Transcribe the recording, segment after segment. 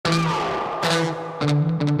This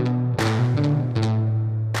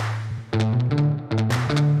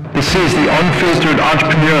is The Unfiltered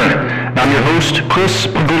Entrepreneur. I'm your host, Chris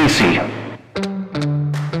Puglisi.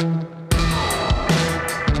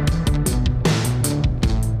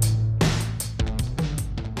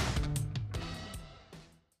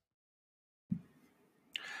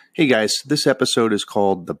 Hey guys, this episode is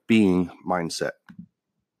called The Being Mindset.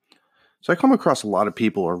 So I come across a lot of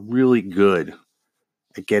people who are really good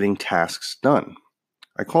at getting tasks done.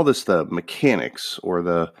 I call this the mechanics or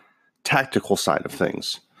the tactical side of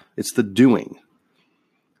things. It's the doing.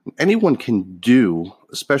 Anyone can do,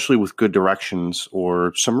 especially with good directions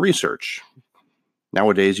or some research.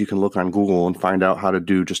 Nowadays, you can look on Google and find out how to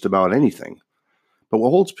do just about anything. But what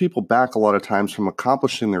holds people back a lot of times from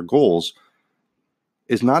accomplishing their goals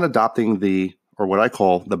is not adopting or what I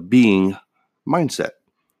call the being mindset.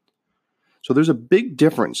 So there's a big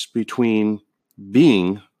difference between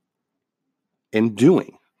being and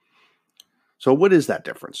doing. So what is that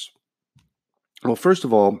difference? Well, first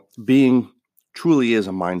of all, being truly is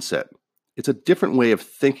a mindset. It's a different way of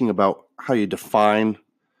thinking about how you define,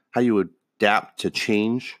 how you adapt to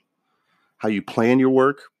change, how you plan your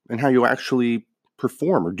work, and how you actually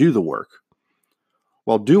perform or do the work.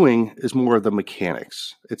 While doing is more of the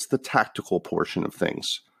mechanics. It's the tactical portion of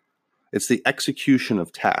things. It's the execution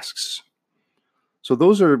of tasks. So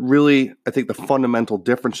those are really, I think, the fundamental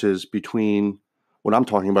differences between what I'm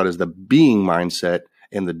talking about is the being mindset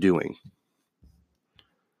and the doing.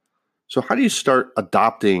 So how do you start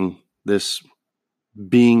adopting this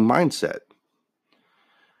being mindset?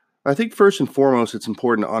 I think first and foremost, it's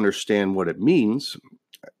important to understand what it means.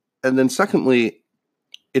 And then secondly,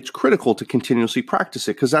 it's critical to continuously practice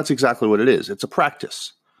it because that's exactly what it is. It's a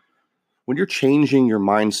practice. When you're changing your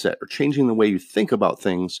mindset or changing the way you think about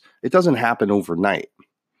things, it doesn't happen overnight.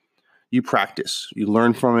 You practice, you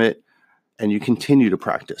learn from it, and you continue to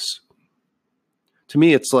practice. To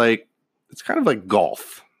me, it's kind of like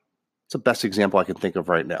golf. It's the best example I can think of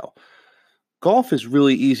right now. Golf is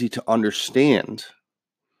really easy to understand,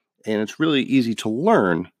 and it's really easy to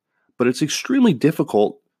learn, but it's extremely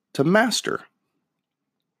difficult to master.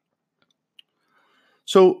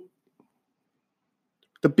 So,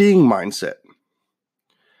 the being mindset.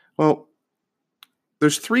 Well,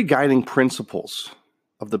 there's 3 guiding principles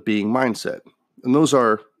of the being mindset, and those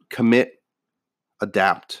are commit,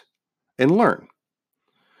 adapt, and learn.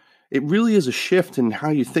 It really is a shift in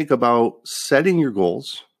how you think about setting your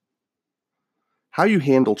goals, how you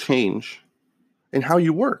handle change, and how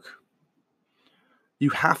you work.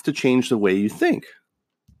 You have to change the way you think.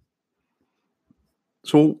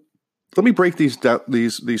 So, let me break these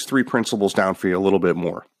 3 principles down for you a little bit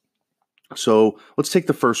more. So let's take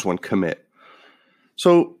the first one, commit.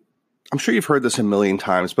 So I'm sure you've heard this a million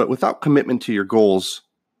times, but without commitment to your goals,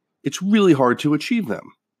 it's really hard to achieve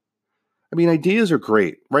them. I mean, ideas are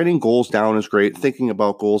great. Writing goals down is great. Thinking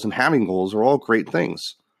about goals and having goals are all great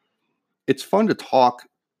things. It's fun to talk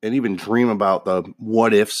and even dream about the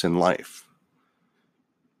what ifs in life.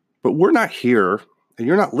 But we're not here, and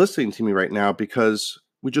you're not listening to me right now because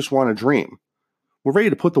we just want to dream. We're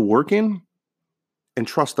ready to put the work in and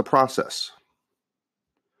trust the process.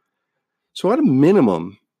 So at a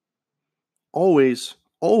minimum, always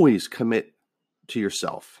commit to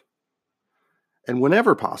yourself. And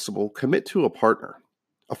whenever possible, commit to a partner,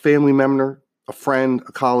 a family member, a friend,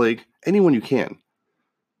 a colleague, anyone you can.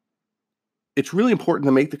 It's really important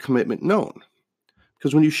to make the commitment known.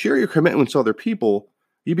 Because when you share your commitments to other people,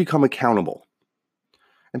 you become accountable.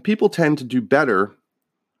 And people tend to do better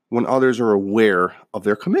when others are aware of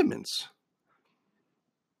their commitments.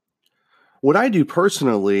 What I do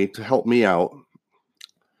personally to help me out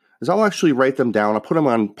is I'll actually write them down. I'll put them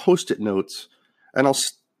on Post-it notes, and I'll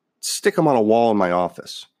stick them on a wall in my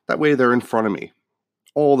office. That way they're in front of me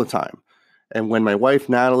all the time. And when my wife,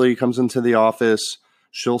 Natalie, comes into the office,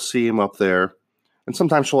 she'll see them up there. And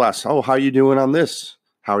sometimes she'll ask, oh, how are you doing on this?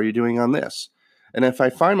 How are you doing on this? And if I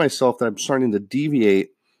find myself that I'm starting to deviate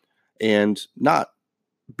and not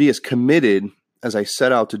be as committed as I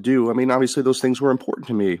set out to do, I mean, obviously those things were important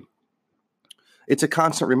to me. It's a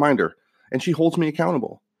constant reminder, and she holds me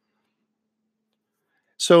accountable.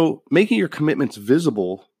 So making your commitments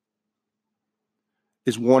visible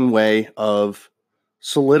is one way of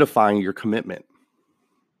solidifying your commitment.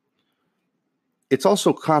 It's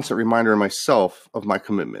also a constant reminder of myself of my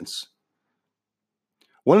commitments.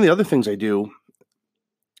 One of the other things I do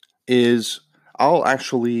is I'll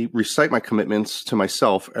actually recite my commitments to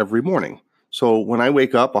myself every morning. So when I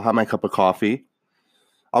wake up, I'll have my cup of coffee.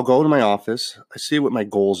 I'll go to my office. I see what my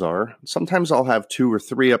goals are. Sometimes I'll have 2 or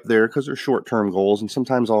 3 up there because they're short-term goals, and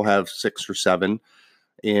sometimes I'll have 6 or 7.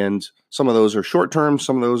 And some of those are short-term,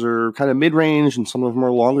 some of those are kind of mid-range, and some of them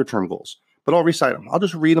are longer-term goals. But I'll recite them. I'll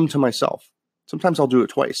just read them to myself. Sometimes I'll do it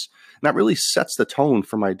twice. And that really sets the tone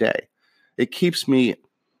for my day. It keeps me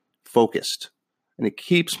focused. And it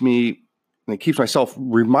keeps myself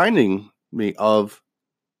reminding me of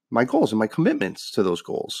my goals and my commitments to those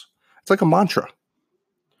goals. It's like a mantra.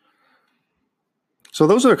 So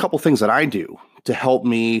those are a couple things that I do to help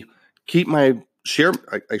me keep I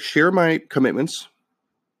share my commitments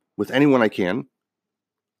with anyone I can.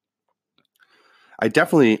 I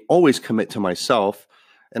definitely always commit to myself,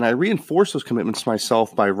 and I reinforce those commitments to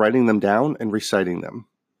myself by writing them down and reciting them.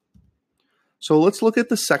 So let's look at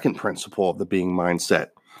the second principle of the being mindset.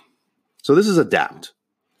 So this is adapt.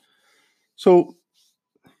 So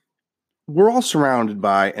we're all surrounded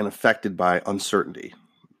by and affected by uncertainty,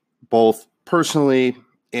 both personally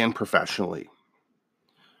and professionally.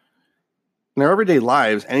 In our everyday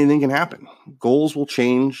lives, anything can happen. Goals will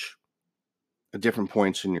change at different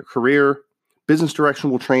points in your career. Business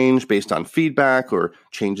direction will change based on feedback or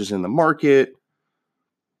changes in the market.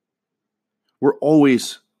 We're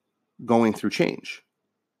always going through change.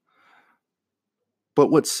 But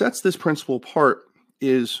what sets this principle apart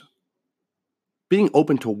is being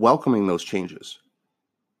open to welcoming those changes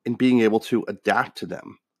and being able to adapt to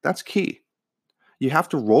them. That's key. You have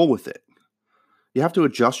to roll with it. You have to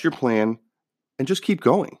adjust your plan and just keep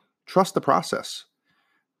going. Trust the process.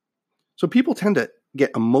 So people tend to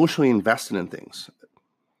get emotionally invested in things.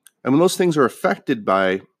 And when those things are affected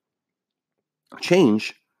by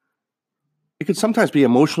change, it can sometimes be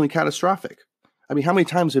emotionally catastrophic. I mean, how many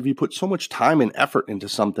times have you put so much time and effort into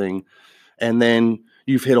something and then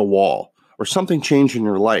you've hit a wall or something changed in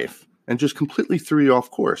your life and just completely threw you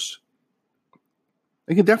off course?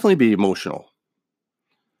 It can definitely be emotional.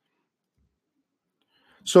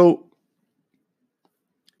 So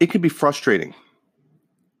it could be frustrating,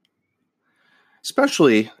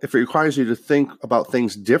 especially if it requires you to think about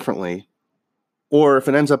things differently or if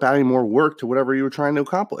it ends up adding more work to whatever you were trying to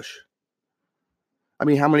accomplish. I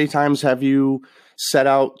mean, how many times have you set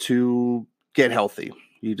out to get healthy?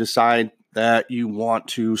 You decide that you want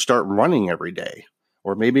to start running every day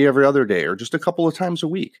or maybe every other day or just a couple of times a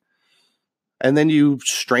week. And then you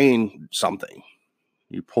strain something.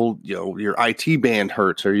 You pull, your IT band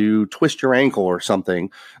hurts or you twist your ankle or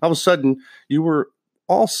something. All of a sudden, you were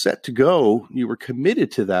all set to go. You were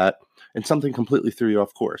committed to that and something completely threw you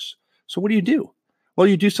off course. So what do? Well,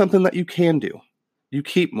 you do something that you can do. You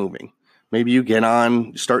keep moving. Maybe you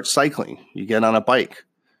start cycling. You get on a bike.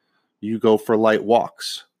 You go for light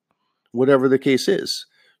walks. Whatever the case is,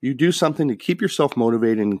 you do something to keep yourself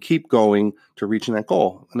motivated and keep going to reaching that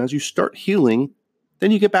goal. And as you start healing,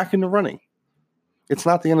 then you get back into running. It's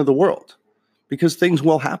not the end of the world because things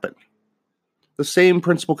will happen. The same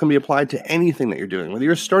principle can be applied to anything that you're doing. Whether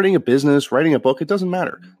you're starting a business, writing a book, it doesn't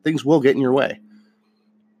matter. Things will get in your way.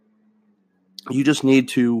 You just need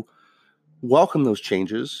to welcome those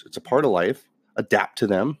changes. It's a part of life. Adapt to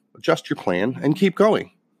them, adjust your plan, and keep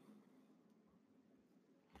going.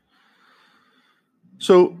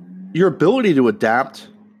 So your ability to adapt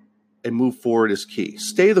and move forward is key.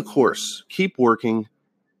 Stay the course. Keep working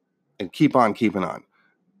and keep on keeping on.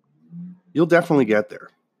 You'll definitely get there.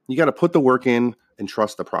 You got to put the work in and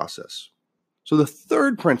trust the process. So the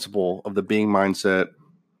third principle of the being mindset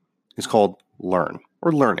is called learn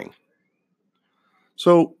or learning.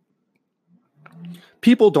 So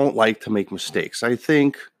people don't like to make mistakes. I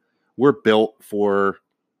think we're built for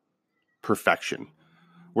perfection.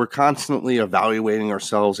 We're constantly evaluating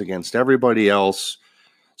ourselves against everybody else,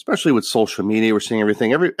 especially with social media. We're seeing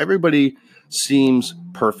everything. Everybody seems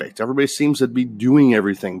perfect. Everybody seems to be doing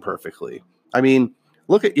everything perfectly. I mean,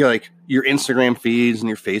 look at your Instagram feeds and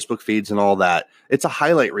your Facebook feeds and all that. It's a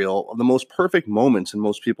highlight reel of the most perfect moments in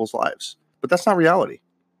most people's lives. But that's not reality.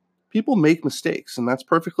 People make mistakes, and that's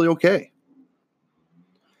perfectly okay.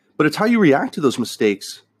 But it's how you react to those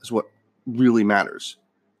mistakes is what really matters.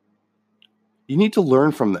 You need to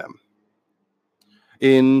learn from them.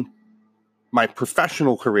 In my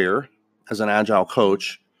professional career as an agile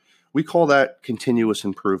coach, we call that continuous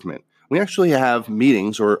improvement. We actually have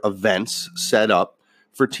meetings or events set up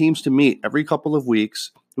for teams to meet every couple of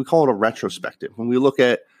weeks. We call it a retrospective. When we look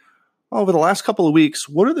at, over the last couple of weeks,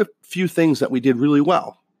 what are the few things that we did really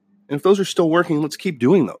well? And if those are still working, let's keep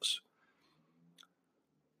doing those.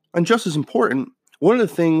 And just as important, where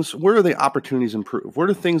are the opportunities to improve? What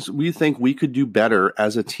are the things we think we could do better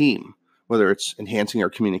as a team? Whether it's enhancing our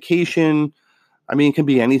communication, it can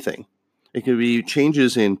be anything. It could be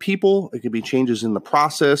changes in people. It could be changes in the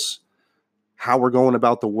process, how we're going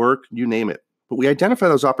about the work, you name it. But we identify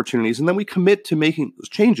those opportunities and then we commit to making those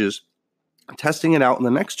changes testing it out in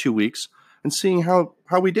the next 2 weeks and seeing how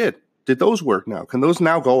we did. Did those work now? Can those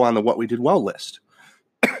now go on the what we did well list?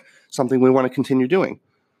 Something we want to continue doing.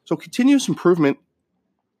 So continuous improvement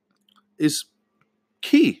is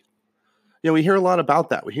key. We hear a lot about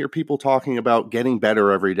that. We hear people talking about getting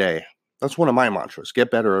better every day. That's one of my mantras, get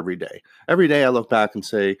better every day. Every day I look back and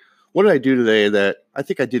say, what did I do today that I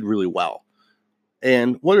think I did really well?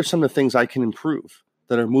 And what are some of the things I can improve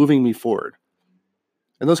that are moving me forward?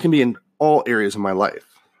 And those can be in all areas of my life.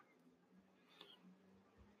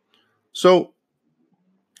 So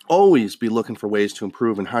always be looking for ways to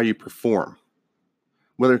improve in how you perform,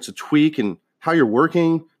 whether it's a tweak in how you're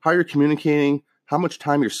working, how you're communicating, how much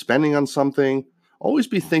time you're spending on something. Always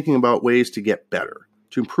be thinking about ways to get better,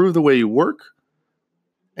 to improve the way you work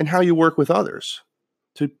and how you work with others,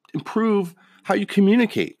 to improve how you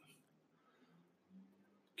communicate.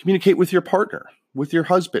 Communicate with your partner, with your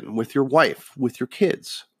husband, with your wife, with your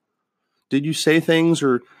kids. Did you say things,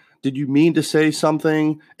 or did you mean to say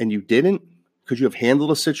something and you didn't? Could you have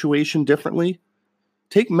handled a situation differently?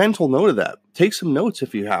 Take mental note of that. Take some notes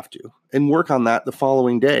if you have to, and work on that the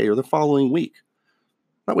following day or the following week.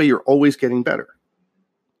 That way you're always getting better.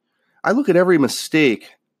 I look at every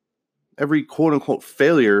mistake, every quote unquote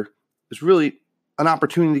failure is really an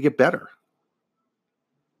opportunity to get better.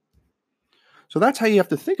 So that's how you have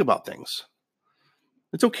to think about things.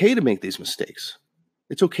 It's okay to make these mistakes.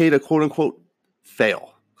 It's okay to quote unquote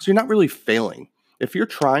fail. So you're not really failing. If you're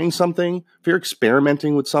trying something, if you're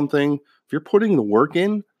experimenting with something, if you're putting the work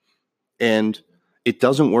in and it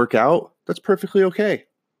doesn't work out, that's perfectly okay,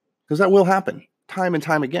 because that will happen time and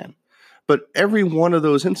time again. But every one of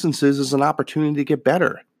those instances is an opportunity to get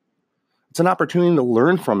better. It's an opportunity to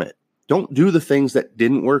learn from it. Don't do the things that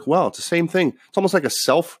didn't work well. It's the same thing. It's almost like a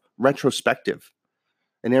self-retrospective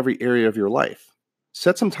in every area of your life.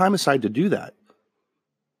 Set some time aside to do that.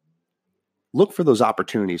 Look for those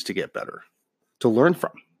opportunities to get better, to learn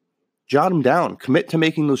from. Jot them down. Commit to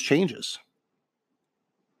making those changes.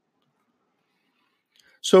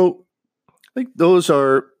 So I think those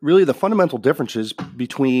are really the fundamental differences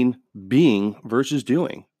between being versus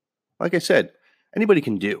doing. Like I said, anybody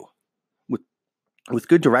can do. With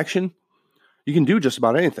good direction, you can do just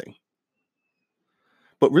about anything.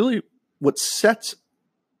 But really, what sets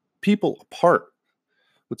people apart,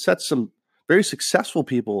 what sets some very successful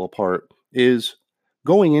people apart, is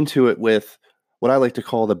going into it with what I like to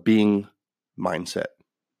call the being mindset.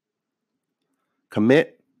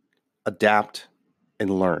 Commit, adapt,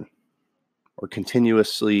 and learn, or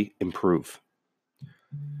continuously improve.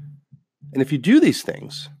 And if you do these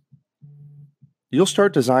things, you'll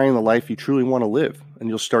start designing the life you truly want to live, and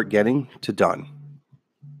you'll start getting to done.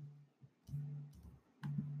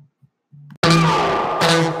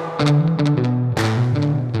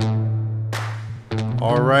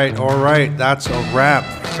 All right. That's a wrap.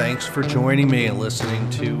 Thanks for joining me and listening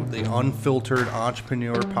to the Unfiltered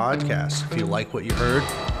Entrepreneur Podcast. If you like what you heard,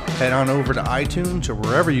 head on over to iTunes or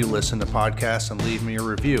wherever you listen to podcasts and leave me a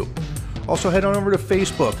review. Also, head on over to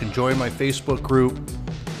Facebook and join my Facebook group,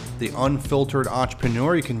 The Unfiltered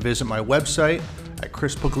Entrepreneur. You can visit my website at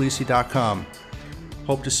chrispuglisi.com.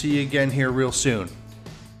 Hope to see you again here real soon.